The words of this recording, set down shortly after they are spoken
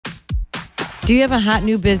Do you have a hot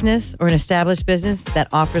new business or an established business that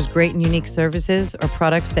offers great and unique services or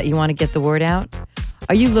products that you want to get the word out?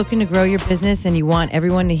 Are you looking to grow your business and you want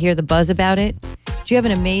everyone to hear the buzz about it? Do you have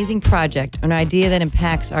an amazing project or an idea that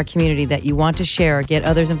impacts our community that you want to share or get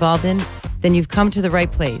others involved in? Then you've come to the right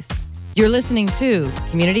place. You're listening to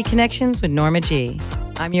Community Connections with Norma G.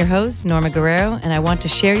 I'm your host, Norma Guerrero, and I want to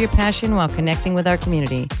share your passion while connecting with our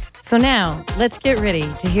community. So now, let's get ready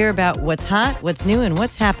to hear about what's hot, what's new, and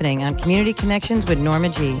what's happening on Community Connections with Norma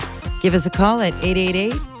G. Give us a call at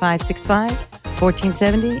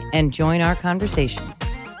 888-565-1470 and join our conversation.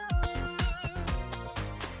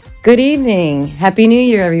 Good evening. Happy New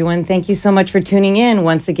Year, everyone. Thank you so much for tuning in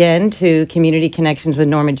once again to Community Connections with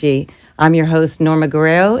Norma G. I'm your host, Norma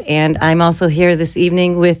Guerrero, and I'm also here this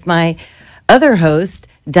evening with my other host,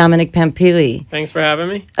 Dominic Pampili. Thanks for having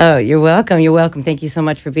me. Oh, you're welcome. You're welcome. Thank you so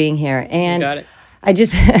much for being here. And you got it. I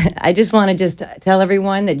just want to tell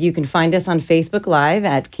everyone that you can find us on Facebook Live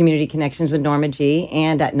at Community Connections with Norma G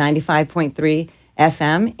and at 95.3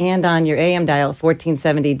 FM and on your AM dial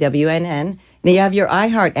 1470 WNN. Now you have your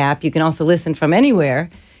iHeart app. You can also listen from anywhere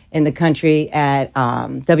in the country at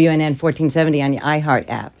WNN 1470 on your iHeart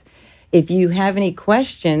app. If you have any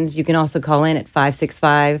questions, you can also call in at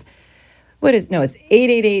 565. It's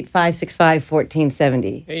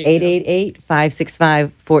 888-565-1470.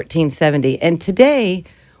 888-565-1470. And today,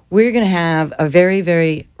 we're going to have a very,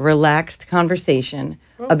 very relaxed conversation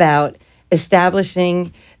about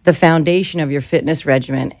establishing the foundation of your fitness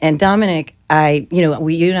regimen. And Dominic, you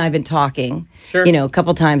and I have been talking, a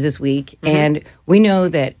couple times this week, and we know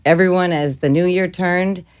that everyone, as the new year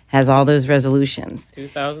turned, has all those resolutions.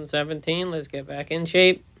 2017, let's get back in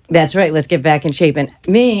shape. That's right. Let's get back in shape. And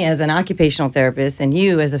me as an occupational therapist and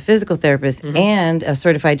you as a physical therapist and a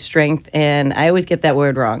certified strength, and I always get that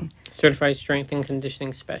word wrong. Certified strength and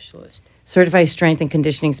conditioning specialist. Certified strength and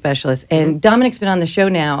conditioning specialist. And Dominic's been on the show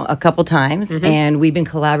now a couple times, and we've been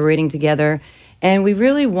collaborating together. And we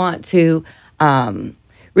really want to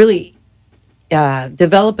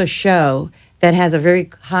develop a show that has a very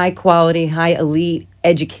high quality, high elite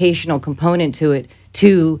educational component to it,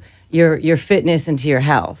 to your fitness and to your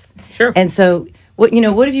health. Sure. And so, what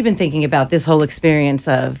have you been thinking about this whole experience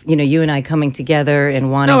of, you and I coming together and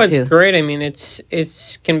wanting to? No, it's great. I mean,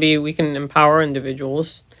 we can empower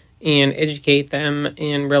individuals and educate them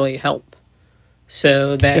and really help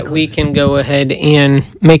so that we can go ahead and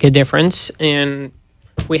make a difference. And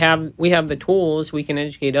if we have the tools, we can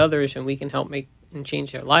educate others and we can help make and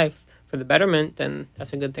change their life for the betterment, then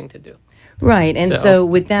that's a good thing to do. Right. And so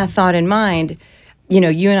with that thought in mind,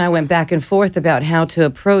 you and I went back and forth about how to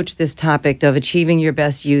approach this topic of achieving your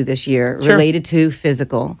best you this year related to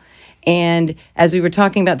physical. And as we were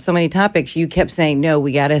talking about so many topics, you kept saying, no,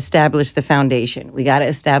 we got to establish the foundation. We got to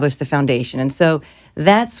establish the foundation. And so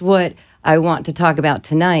that's what I want to talk about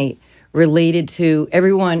tonight, related to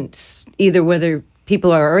everyone, either whether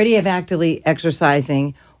people are already actively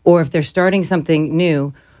exercising or if they're starting something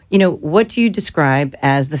new. What do you describe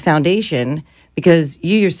as the foundation? Because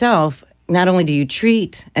you yourself, not only do you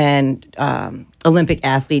treat an Olympic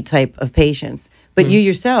athlete type of patients, but you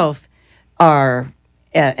yourself are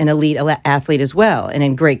an elite athlete as well and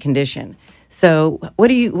in great condition. So what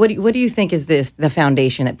do you think is the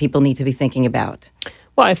foundation that people need to be thinking about?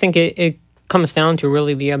 Well, I think it comes down to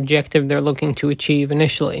really the objective they're looking to achieve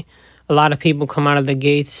initially. A lot of people come out of the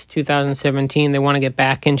gates 2017, they want to get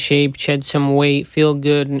back in shape, shed some weight, feel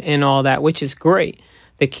good, and all that, which is great.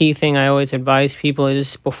 The key thing I always advise people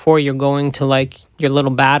is before you're going to your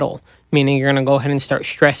little battle, meaning you're going to go ahead and start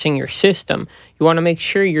stressing your system, you want to make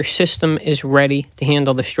sure your system is ready to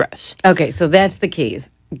handle the stress. Okay, so that's the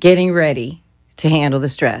keys, getting ready to handle the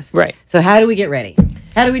stress. Right. So how do we get ready?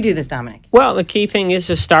 How do we do this, Dominic? Well, the key thing is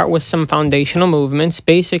to start with some foundational movements,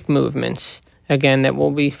 basic movements, again, that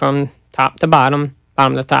will be from top to bottom,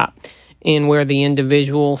 bottom to top, and where the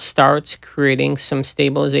individual starts creating some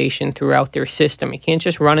stabilization throughout their system. You can't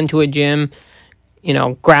just run into a gym,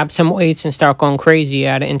 grab some weights and start going crazy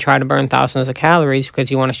at it and try to burn thousands of calories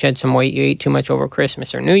because you want to shed some weight you ate too much over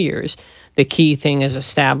Christmas or New Year's. The key thing is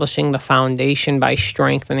establishing the foundation by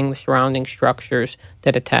strengthening the surrounding structures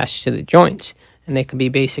that attach to the joints. And they could be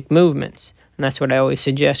basic movements. And that's what I always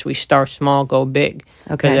suggest. We start small, go big.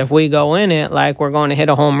 Because if we go in it like we're going to hit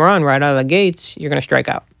a home run right out of the gates, you're going to strike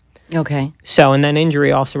out. Okay. So, and then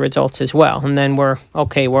injury also results as well. And then we're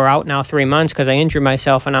out now 3 months because I injured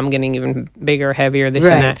myself and I'm getting even bigger, heavier, this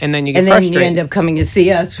and that. And then you get frustrated. And then you end up coming to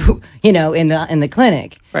see us, in the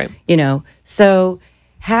clinic. Right. So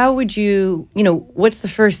how would you, what's the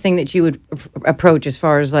first thing that you would approach as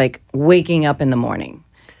far as waking up in the morning?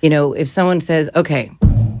 If someone says, okay,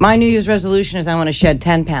 my New Year's resolution is I want to shed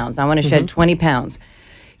 10 pounds. I want to shed 20 pounds.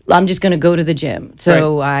 I'm just going to go to the gym.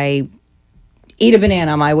 So I eat a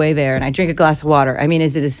banana on my way there and I drink a glass of water. I mean,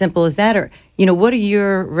 is it as simple as that? Or, what are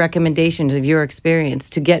your recommendations of your experience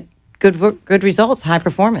to get good results, high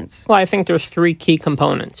performance? Well, I think there's 3 key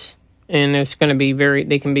components. And it's going to be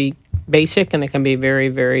they can be basic and they can be very,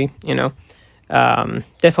 very,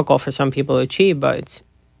 difficult for some people to achieve, but it's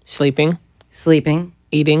sleeping,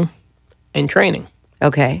 eating, and training.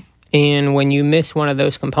 Okay. And when you miss one of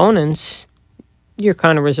those components, your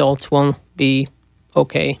kind of results will be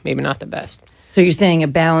okay, maybe not the best. So you're saying a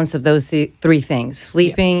balance of those 3 things: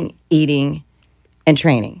 sleeping, eating, and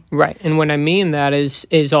training. Right. And what I mean that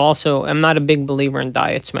is also, I'm not a big believer in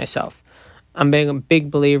diets myself. I'm a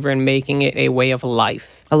big believer in making it a way of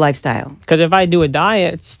life. A lifestyle. Because if I do a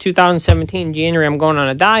diet, it's 2017, January, I'm going on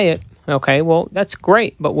a diet. Okay, well, that's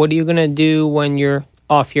great. But what are you going to do when you're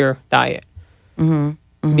off your diet?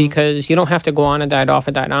 Because you don't have to go on a diet, off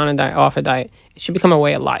a diet, on a diet, off a diet. It should become a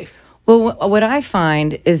way of life. Well, what I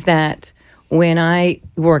find is that when I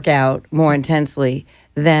work out more intensely,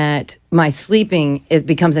 that my sleeping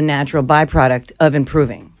becomes a natural byproduct of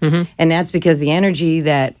improving. And that's because the energy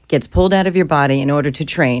that gets pulled out of your body in order to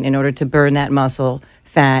train, in order to burn that muscle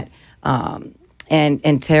fat,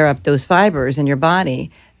 and tear up those fibers in your body,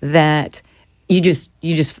 that you're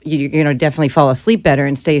going to definitely fall asleep better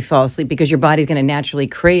and fall asleep because your body's going to naturally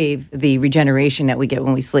crave the regeneration that we get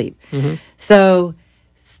when we sleep. So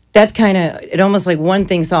that's kind of, it almost like one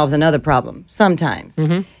thing solves another problem sometimes.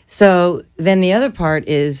 So then the other part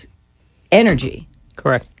is energy.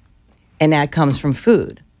 Correct. And that comes from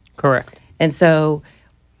food. Correct. And so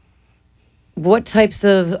what types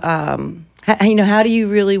of, how do you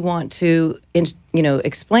really want to,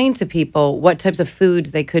 explain to people what types of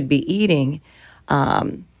foods they could be eating?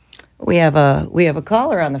 We have a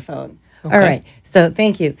caller on the phone. Okay. All right. So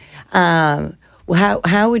thank you.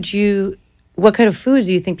 What kind of foods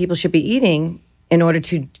do you think people should be eating in order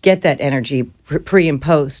to get that energy pre and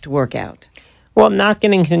post workout? Well, not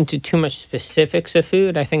getting into too much specifics of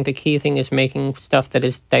food. I think the key thing is making stuff that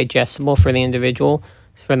is digestible for the individual,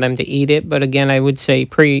 for them to eat it. But again, I would say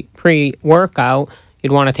pre-workout,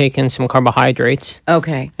 you'd want to take in some carbohydrates.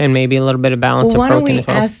 Okay. And maybe a little bit of balance of protein as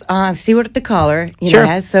well. Why don't we see what the caller Sure.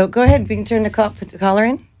 has. So go ahead. We can turn the caller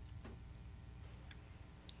in.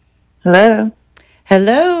 Hello.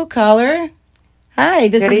 Hello, caller. Hi,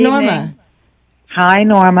 this is Norma. Evening. Hi,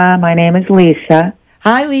 Norma. My name is Lisa.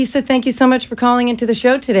 Hi, Lisa. Thank you so much for calling into the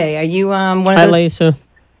show today. Are you one of those? Hi, Lisa.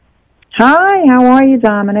 Hi. How are you,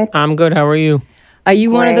 Dominic? I'm good. How are you? Are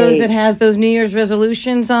you one of those that has those New Year's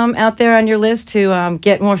resolutions out there on your list to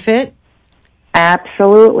get more fit?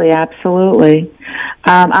 Absolutely. Absolutely.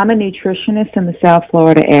 I'm a nutritionist in the South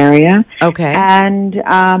Florida area. Okay. And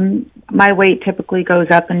my weight typically goes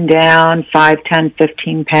up and down 5, 10,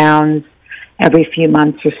 15 pounds every few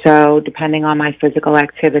months or so, depending on my physical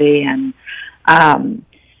activity. And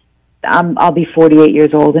I'll be 48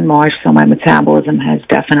 years old in March, so my metabolism has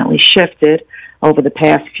definitely shifted over the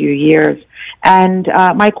past few years. And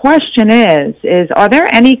my question is, are there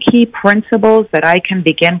any key principles that I can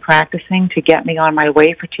begin practicing to get me on my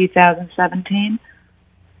way for 2017?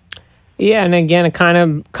 Yeah, and again, kind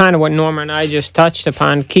of what Norma and I just touched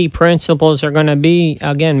upon. Key principles are going to be,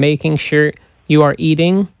 again, making sure you are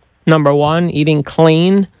eating. Number one, eating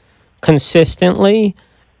clean, consistently,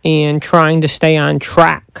 and trying to stay on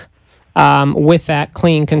track with that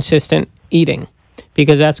clean, consistent eating,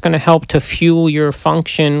 because that's going to help to fuel your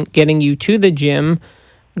function, getting you to the gym,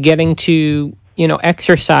 getting to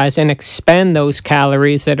exercise and expend those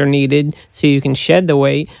calories that are needed so you can shed the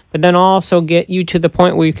weight, but then also get you to the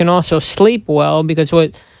point where you can also sleep well, because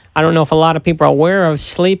I don't know if a lot of people are aware of,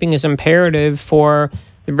 sleeping is imperative for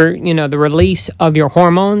the release of your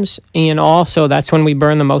hormones, and also that's when we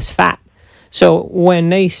burn the most fat. So when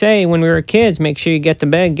they say, when we were kids, make sure you get to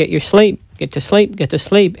bed, get to sleep,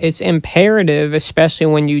 it's imperative, especially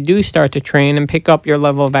when you do start to train and pick up your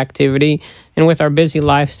level of activity. And with our busy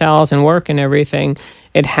lifestyles and work and everything,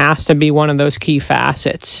 it has to be one of those key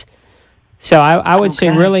facets. So I would say,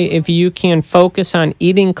 really, if you can focus on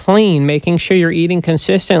eating clean, making sure you're eating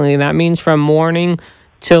consistently, that means from morning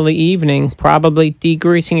till the evening, probably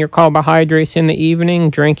decreasing your carbohydrates in the evening,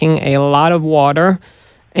 drinking a lot of water,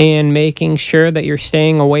 and making sure that you're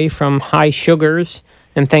staying away from high sugars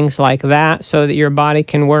and things like that, so that your body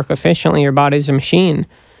can work efficiently. Your body's a machine.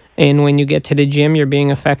 And when you get to the gym, you're being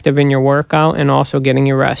effective in your workout and also getting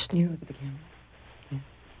your rest. You look at the camera. Yeah.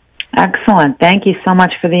 Excellent. Thank you so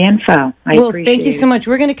much for the info. I appreciate thank you so much.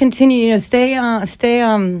 We're going to continue. Stay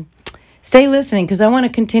Stay listening, because I want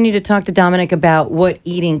to continue to talk to Dominic about what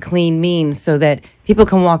eating clean means, so that people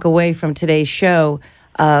can walk away from today's show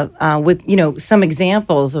with some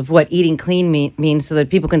examples of what eating clean means, so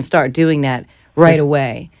that people can start doing that right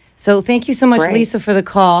away. So thank you so much, Great. Lisa, for the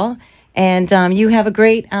call, and you have a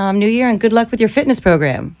great New Year, and good luck with your fitness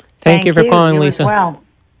program. Thank you for calling, you Lisa. As well.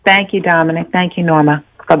 Thank you, Dominic. Thank you, Norma.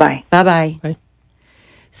 Bye-bye. Bye-bye. Bye.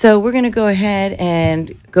 So we're going to go ahead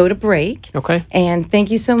and go to break. Okay. And thank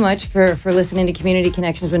you so much for listening to Community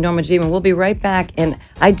Connections with Norma G. And we'll be right back. And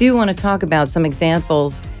I do want to talk about some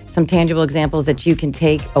examples, some tangible examples that you can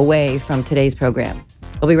take away from today's program.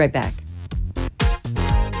 We'll be right back.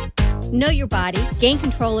 Know your body, gain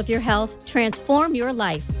control of your health, transform your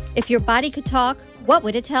life. If your body could talk, what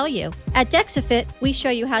would it tell you? At DexaFit, we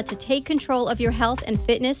show you how to take control of your health and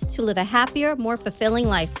fitness to live a happier, more fulfilling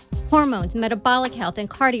life. Hormones, metabolic health, and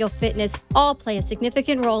cardio fitness all play a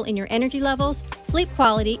significant role in your energy levels, sleep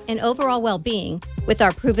quality, and overall well-being. With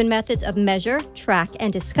our proven methods of measure, track,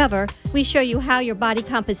 and discover, we show you how your body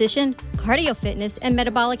composition, cardio fitness, and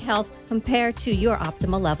metabolic health compare to your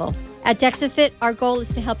optimal level. At DexaFit, our goal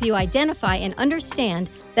is to help you identify and understand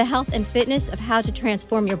the health and fitness of how to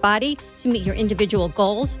transform your body to meet your individual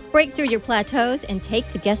goals, break through your plateaus, and take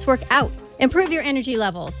the guesswork out. Improve your energy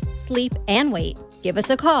levels, sleep, and weight. Give us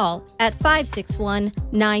a call at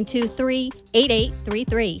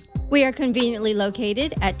 561-923-8833. We are conveniently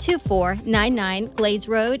located at 2499 Glades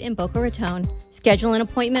Road in Boca Raton. Schedule an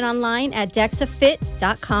appointment online at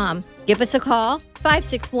DexaFit.com. Give us a call,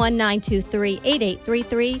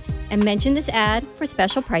 561-923-8833, and mention this ad for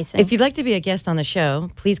special pricing. If you'd like to be a guest on the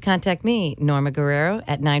show, please contact me, Norma Guerrero,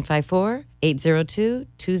 at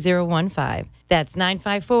 954-802-2015. That's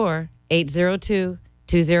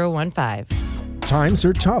 954-802-2015. Times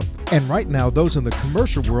are tough, and right now those in the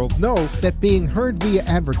commercial world know that being heard via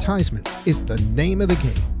advertisements is the name of the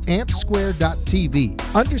game.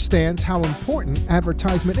 AmpSquare.tv understands how important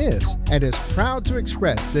advertisement is and is proud to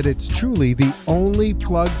express that it's truly the only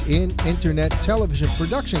plugged-in internet television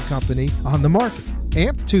production company on the market.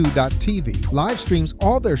 Amp2.tv live streams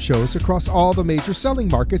all their shows across all the major selling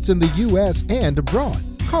markets in the U.S. and abroad.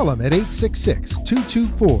 Call them at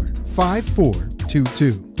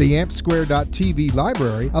 866-224-5422. The AmpSquare.tv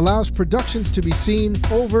library allows productions to be seen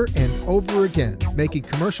over and over again, making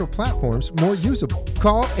commercial platforms more usable.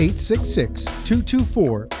 Call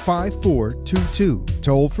 866-224-5422.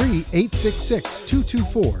 Toll free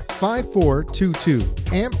 866-224-5422.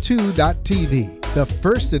 Amp2.tv, the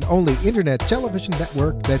first and only internet television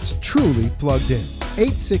network that's truly plugged in.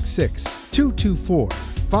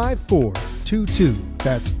 866-224-5422.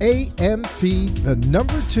 That's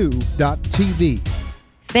AMP2.TV.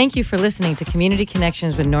 Thank you for listening to Community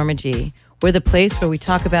Connections with Norma G. We're the place where we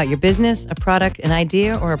talk about your business, a product, an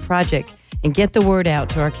idea, or a project, and get the word out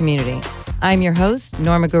to our community. I'm your host,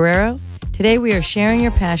 Norma Guerrero. Today we are sharing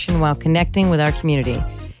your passion while connecting with our community.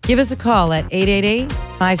 Give us a call at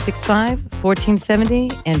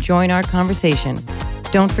 888-565-1470 and join our conversation.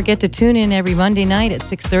 Don't forget to tune in every Monday night at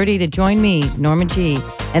 6:30 to join me, Norma G,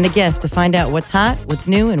 and the guests to find out what's hot, what's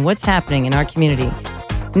new, and what's happening in our community.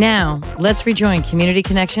 Now, let's rejoin Community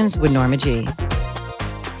Connections with Norma G.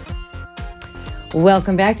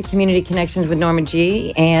 Welcome back to Community Connections with Norma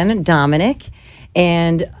G and Dominic.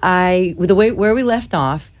 And where we left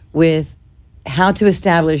off with how to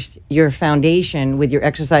establish your foundation with your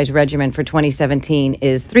exercise regimen for 2017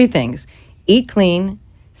 is three things: eat clean,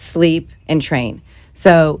 sleep, and train.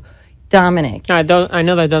 So, Dominic. I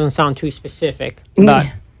know that doesn't sound too specific, but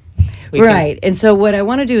right. And so what I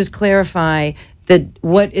want to do is clarify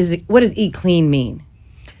what does eat clean mean?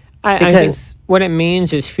 I think what it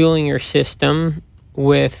means is fueling your system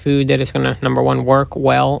with food that is going to, number one, work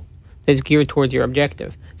well, that's geared towards your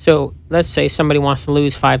objective. So let's say somebody wants to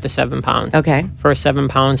lose 5 to 7 pounds. Okay. First 7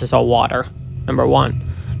 pounds is all water, number one.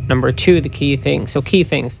 Number two, the key things. So key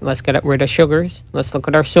things, let's get rid of sugars. Let's look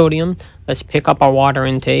at our sodium. Let's pick up our water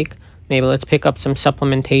intake. Maybe let's pick up some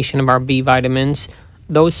supplementation of our B vitamins.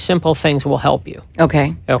 Those simple things will help you.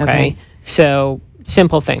 Okay. So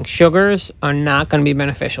simple things. Sugars are not going to be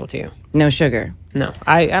beneficial to you. No sugar. No.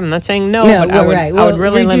 I'm not saying no, but I would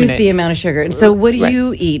really reduce limit the it. amount of sugar. And so what do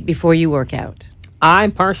you eat before you work out? I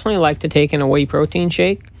personally like to take in a whey protein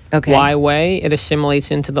shake. Okay. Why whey? It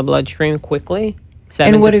assimilates into the bloodstream quickly.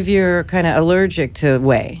 And what if you're kind of allergic to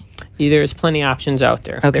whey? There's plenty of options out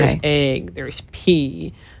there. Okay. There's egg, there's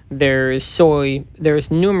pea, there's soy,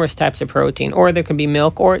 there's numerous types of protein. Or there could be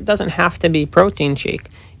milk, or it doesn't have to be protein shake.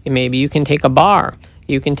 Maybe you can take a bar.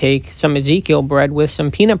 You can take some Ezekiel bread with some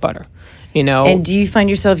peanut butter. You know. And do you find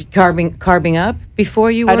yourself carbing up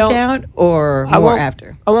before you work out, or more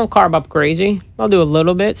after? I won't carb up crazy. I'll do a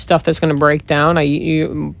little bit, stuff that's going to break down. I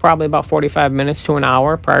eat probably about 45 minutes to an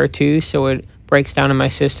hour prior to, so it breaks down in my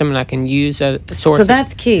system, and I can use a source. So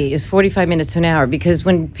that's key, is 45 minutes to an hour, because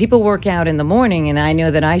when people work out in the morning, and I know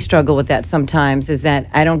that I struggle with that sometimes, is that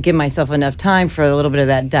I don't give myself enough time for a little bit of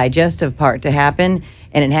that digestive part to happen,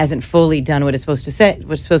 and it hasn't fully done what it's supposed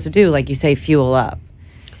to do, like you say, fuel up.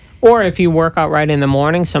 Or if you work out right in the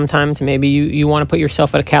morning, sometimes maybe you want to put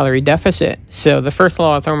yourself at a calorie deficit. So the first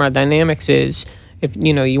law of thermodynamics is, if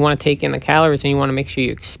you want to take in the calories and you want to make sure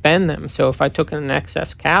you expend them. So if I took in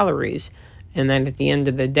excess calories, and then at the end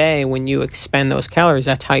of the day, when you expend those calories,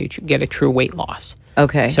 that's how you get a true weight loss.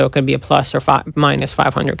 Okay. So it could be a plus or minus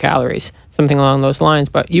 500 calories, something along those lines.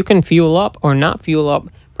 But you can fuel up or not fuel up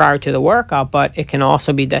prior to the workout, but it can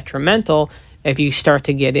also be detrimental if you start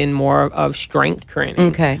to get in more of strength training.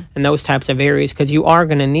 Okay. And those types of areas, because you are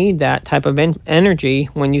going to need that type of energy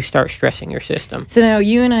when you start stressing your system. So now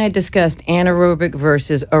you and I had discussed anaerobic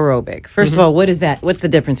versus aerobic. First of all, what is that? What's the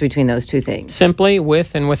difference between those two things? Simply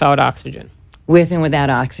with and without oxygen. With and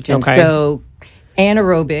without oxygen. Okay. So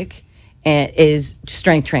anaerobic is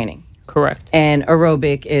strength training. Correct. And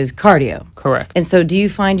aerobic is cardio. Correct. And so do you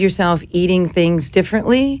find yourself eating things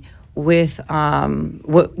differently? With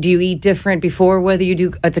what do you eat different before, whether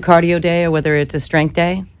it's a cardio day or whether it's a strength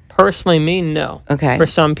day? Personally, me, no. Okay. For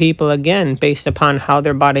some people, again, based upon how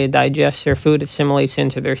their body digests their food, it assimilates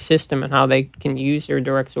into their system and how they can use their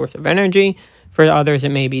direct source of energy. For others, it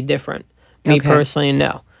may be different. Me personally,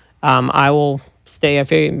 no. I will stay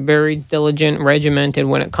very diligent, regimented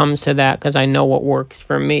when it comes to that, because I know what works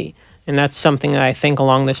for me. And that's something that I think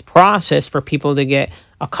along this process for people to get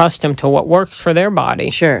accustomed to what works for their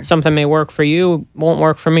body. Sure. Something may work for you, won't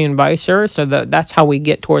work for me, and vice versa. So that's how we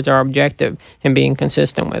get towards our objective and being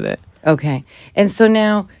consistent with it. Okay. And so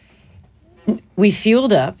now we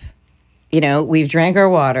fueled up. We've drank our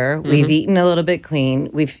water. We've eaten a little bit clean.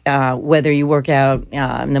 We've whether you work out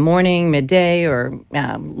in the morning, midday, or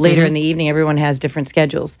later in the evening, everyone has different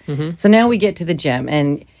schedules. So now we get to the gym,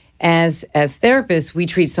 and as therapists, we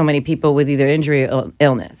treat so many people with either injury or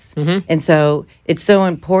illness. And so it's so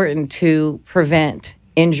important to prevent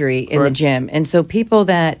injury in the gym. And so people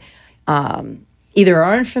that either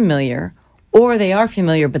aren't familiar or they are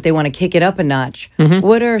familiar, but they want to kick it up a notch,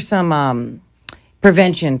 what are some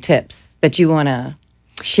prevention tips that you want to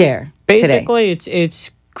share Basically, today?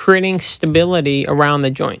 it's creating stability around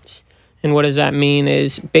the joints. And what does that mean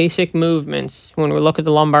is basic movements. When we look at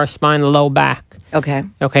the lumbar spine, the low back.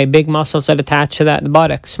 Okay, big muscles that attach to that, the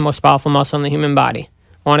buttocks, most powerful muscle in the human body.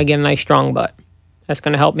 I want to get a nice strong butt. That's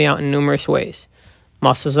going to help me out in numerous ways.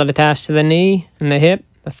 Muscles that attach to the knee and the hip,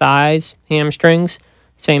 the thighs, hamstrings,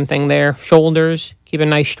 same thing there. Shoulders, keep a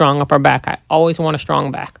nice strong upper back. I always want a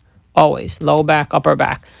strong back. Always. Low back, upper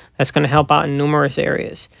back. That's going to help out in numerous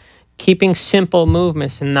areas. Keeping simple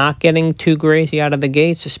movements and not getting too crazy out of the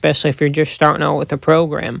gates, especially if you're just starting out with a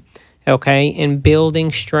program, okay, and building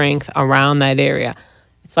strength around that area.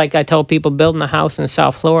 It's like I tell people, building a house in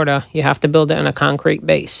South Florida, you have to build it in a concrete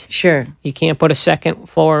base. Sure. You can't put a second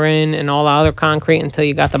floor in and all the other concrete until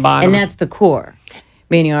you got the bottom. And that's the core,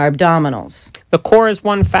 meaning our abdominals. The core is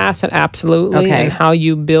one facet, absolutely, okay. And how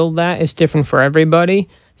you build that is different for everybody.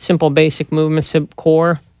 Simple basic movements of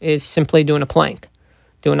core is simply doing a plank.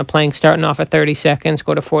 Doing a plank, starting off at 30 seconds,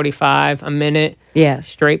 go to 45, a minute. Yes.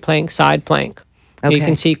 Straight plank, side plank. Okay. You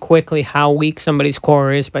can see quickly how weak somebody's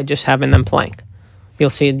core is by just having them plank.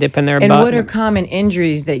 You'll see a dip in their butt. And what are common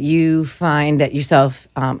injuries that you find that yourself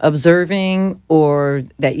observing or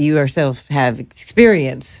that you yourself have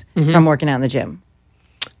experienced from working out in the gym?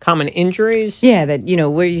 Common injuries? Yeah, that,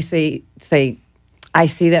 where you say, I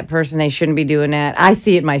see that person, they shouldn't be doing that. I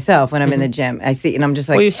see it myself when I'm in the gym. I see, and I'm just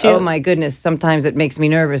like, oh my goodness, sometimes it makes me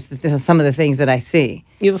nervous, some of the things that I see.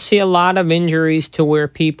 You'll see a lot of injuries to where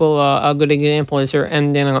people, a good example is they're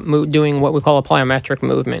ending up doing what we call a plyometric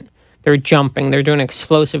movement. They're jumping, they're doing an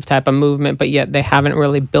explosive type of movement, but yet they haven't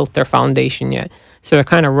really built their foundation yet. So they're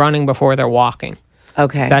kind of running before they're walking.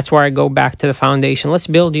 Okay. That's where I go back to the foundation. Let's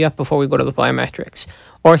build you up before we go to the plyometrics.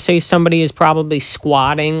 Or say somebody is probably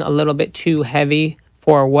squatting a little bit too heavy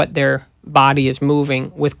for what their body is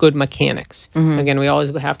moving with good mechanics. Again, we always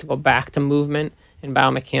have to go back to movement and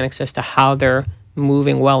biomechanics as to how they're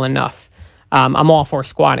moving well enough. I'm all for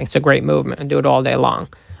squatting. It's a great movement. I do it all day long.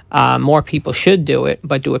 More people should do it,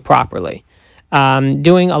 but do it properly.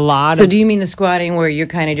 Doing a lot So of... do you mean the squatting where you're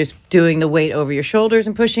kind of just doing the weight over your shoulders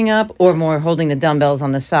and pushing up, or more holding the dumbbells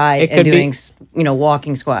on the side and doing,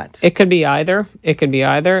 walking squats? It could be either. It could be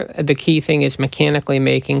either. The key thing is mechanically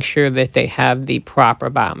making sure that they have the proper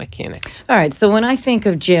biomechanics. All right. So when I think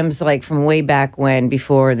of gyms like from way back when,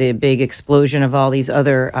 before the big explosion of all these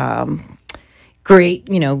other great,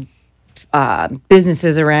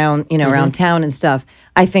 businesses around, around town and stuff,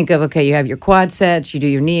 I think of, okay, you have your quad sets, you do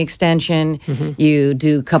your knee extension, you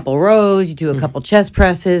do a couple rows, you do a couple chest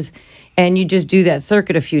presses, and you just do that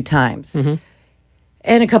circuit a few times.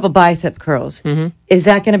 And a couple bicep curls. Is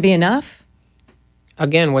that going to be enough?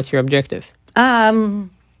 Again, what's your objective? I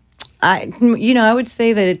would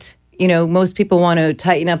say that it's, most people want to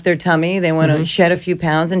tighten up their tummy. They want to shed a few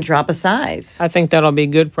pounds and drop a size. I think that'll be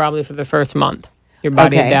good probably for the first month. Your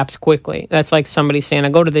body adapts quickly. That's like somebody saying, I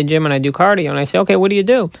go to the gym and I do cardio. And I say, okay, what do you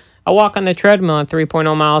do? I walk on the treadmill at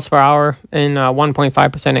 3.0 miles per hour and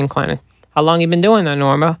 1.5% incline. How long you been doing that,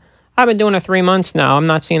 Norma? I've been doing it 3 months now. I'm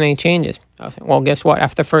not seeing any changes. I was like, well, guess what?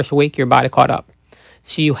 After the first week, your body caught up.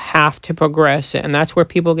 So you have to progress it. And that's where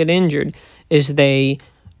people get injured, is they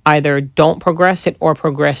either don't progress it or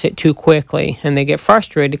progress it too quickly. And they get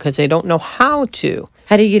frustrated because they don't know how to.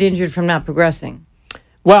 How do you get injured from not progressing?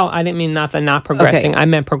 Well, I didn't mean not progressing. I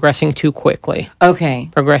meant progressing too quickly. Okay.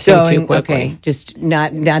 Progressing too quickly. Okay. Just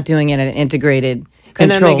not doing it at an integrated, controlled.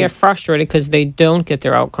 And then they get frustrated because they don't get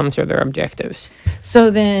their outcomes or their objectives.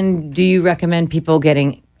 So then do you recommend people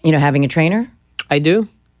getting, having a trainer? I do.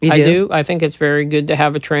 You do? I do. I think it's very good to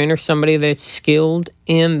have a trainer, somebody that's skilled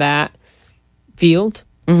in that field.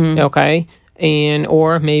 Okay.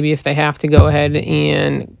 Or maybe if they have to go ahead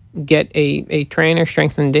and get a trainer,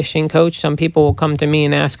 strength and conditioning coach. Some people will come to me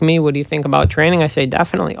and ask me, what do you think about training? I say,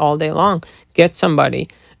 definitely, all day long. Get somebody,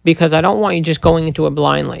 because I don't want you just going into it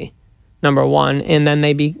blindly, number one, and then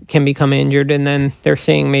they can become injured, and then they're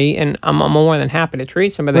seeing me, and I'm more than happy to treat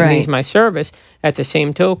somebody that needs my service. At the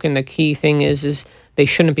same token, the key thing is they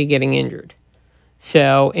shouldn't be getting injured.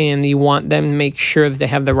 So, and you want them to make sure that they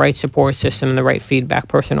have the right support system and the right feedback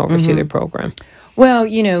person oversee their program. Well,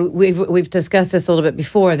 we've discussed this a little bit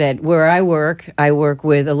before, that where I work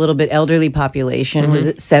with a little bit elderly population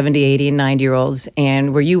with 70, 80, and 90-year-olds.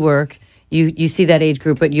 And where you work, you see that age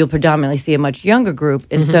group, but you'll predominantly see a much younger group.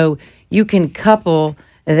 And so you can couple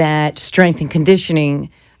that strength and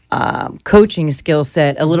conditioning coaching skill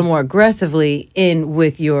set a little more aggressively in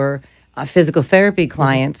with your physical therapy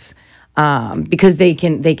clients because they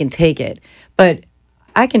can take it. But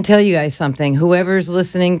I can tell you guys something. Whoever's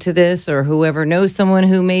listening to this, or whoever knows someone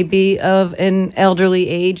who may be of an elderly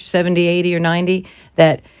age, 70, 80, or 90,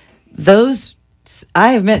 that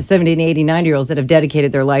I have met 70 and 80, 90-year-olds that have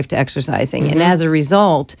dedicated their life to exercising. And as a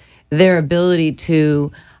result, their ability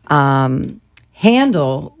to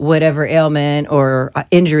handle whatever ailment or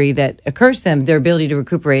injury that occurs to them, their ability to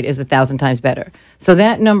recuperate is 1,000 times better. So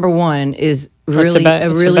that, number one, is really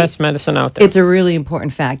it's the best medicine out there. It's a really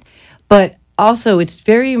important fact. But also, it's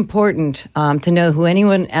very important to know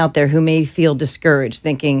anyone out there who may feel discouraged,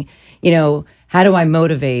 thinking, how do I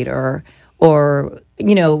motivate, or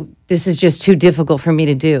this is just too difficult for me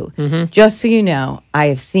to do. Just so you know, I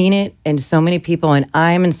have seen it in so many people, and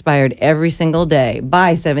I am inspired every single day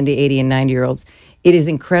by 70, 80, and 90-year-olds. It is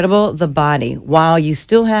incredible, the body. While we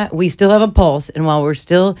still have a pulse, and while we're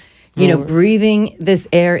still, breathing this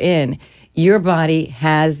air in, your body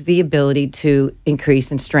has the ability to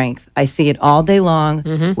increase in strength. I see it all day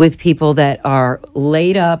long with people that are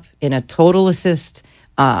laid up in a total assist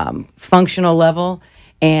functional level.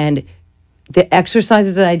 And the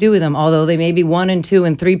exercises that I do with them, although they may be 1 and 2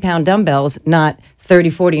 and 3 pound dumbbells, not 30,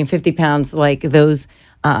 40, and 50 pounds like those,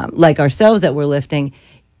 like ourselves that we're lifting,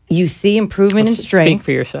 you see improvement in strength. Speak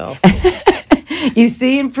for yourself. You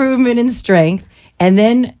see improvement in strength, and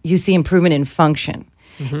then you see improvement in function.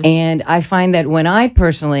 And I find that when I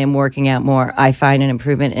personally am working out more, I find an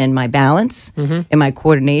improvement in my balance, in my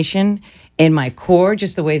coordination, in my core,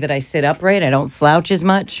 just the way that I sit upright. I don't slouch as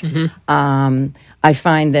much. I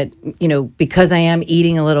find that, because I am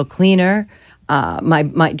eating a little cleaner,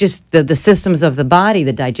 my just the systems of the body,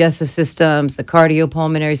 the digestive systems, the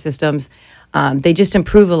cardiopulmonary systems, they just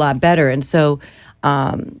improve a lot better. And so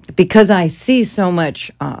because I see so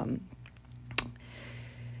much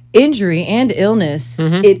injury and illness,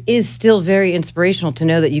 it is still very inspirational to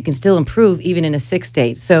know that you can still improve even in a sick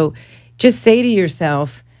state. So just say to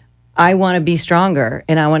yourself, I want to be stronger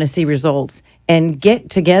and I want to see results, and get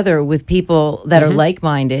together with people that are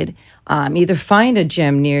like-minded. Either find a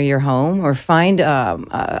gym near your home or find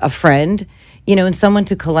a friend, and someone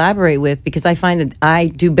to collaborate with, because I find that I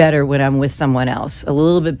do better when I'm with someone else, a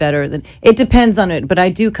little bit better than, it depends on it, but I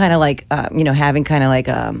do kind of like, having kind of like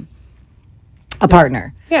a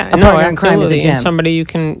partner. Yeah, a partner in crime at the gym. And somebody you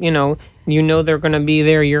can, they're going to be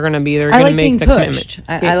there, you're going to be there, I going like to make being the pushed.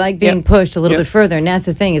 commitment. I like being pushed a little bit further, and that's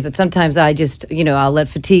the thing, is that sometimes I just, I'll let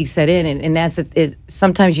fatigue set in, and that's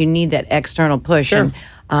sometimes you need that external push. Sure.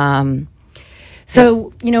 And,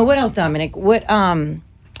 so, what else, Dominic? What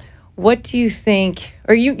do you think,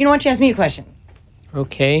 or why don't you ask me a question?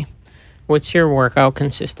 Okay. What's your workout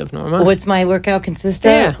consist of, Norma? What's my workout consist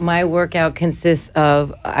of? Yeah. My workout consists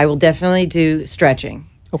of, I will definitely do stretching.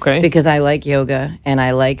 Okay. Because I like yoga and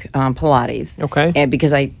I like Pilates. Okay. And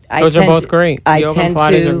because those are both great. Yoga and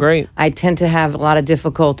Pilates are great. I tend to have a lot of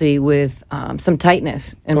difficulty with some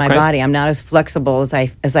tightness in my body. I'm not as flexible as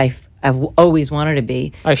I've always wanted to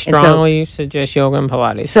be. I strongly suggest yoga and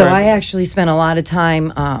Pilates. So I actually spent a lot of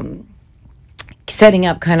time setting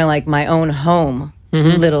up kind of like my own home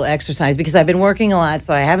little exercise, because I've been working a lot,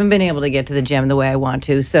 so I haven't been able to get to the gym the way I want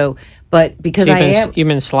to. So, but because you've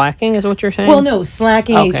been slacking, is what you're saying? Well, no,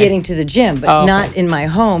 slacking and getting to the gym, but not in my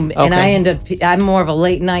home. And I'm more of a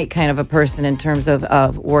late night kind of a person in terms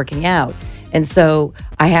of working out. And so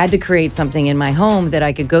I had to create something in my home that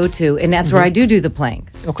I could go to, and that's where I do the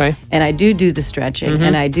planks. Okay. And I do the stretching,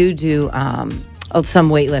 and I do some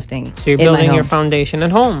weightlifting. So you're building your foundation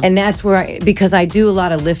at home. And that's where, because I do a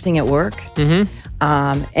lot of lifting at work.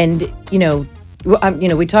 And,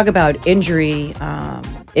 we talk about injury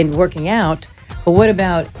in working out, but what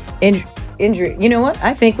about injury? You know what?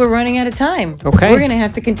 I think we're running out of time. Okay. We're going to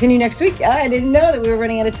have to continue next week. I didn't know that we were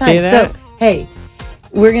running out of time. See that? So, hey,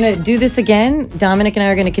 we're going to do this again. Dominic and I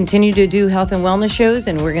are going to continue to do health and wellness shows,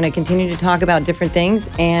 and we're going to continue to talk about different things.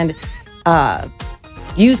 And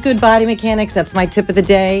use good body mechanics. That's my tip of the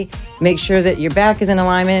day. Make sure that your back is in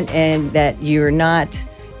alignment and that you're not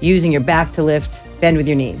using your back to lift. Bend with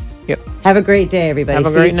your knees. Yep. Have a great day, everybody.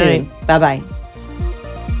 Have a great night. Bye-bye.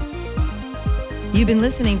 You've been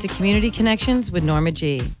listening to Community Connections with Norma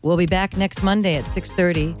G. We'll be back next Monday at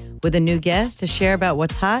 6:30 with a new guest to share about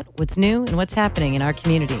what's hot, what's new, and what's happening in our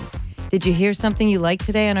community. Did you hear something you liked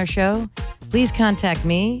today on our show? Please contact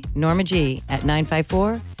me, Norma G, at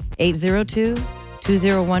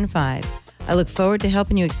 954-802-2015. I look forward to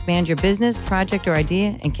helping you expand your business, project, or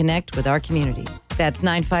idea and connect with our community. That's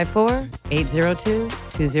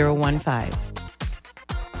 954-802-2015.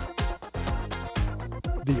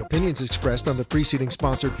 The opinions expressed on the preceding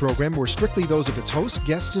sponsored program were strictly those of its hosts,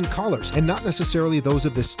 guests, and callers, and not necessarily those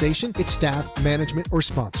of this station, its staff, management, or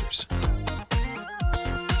sponsors.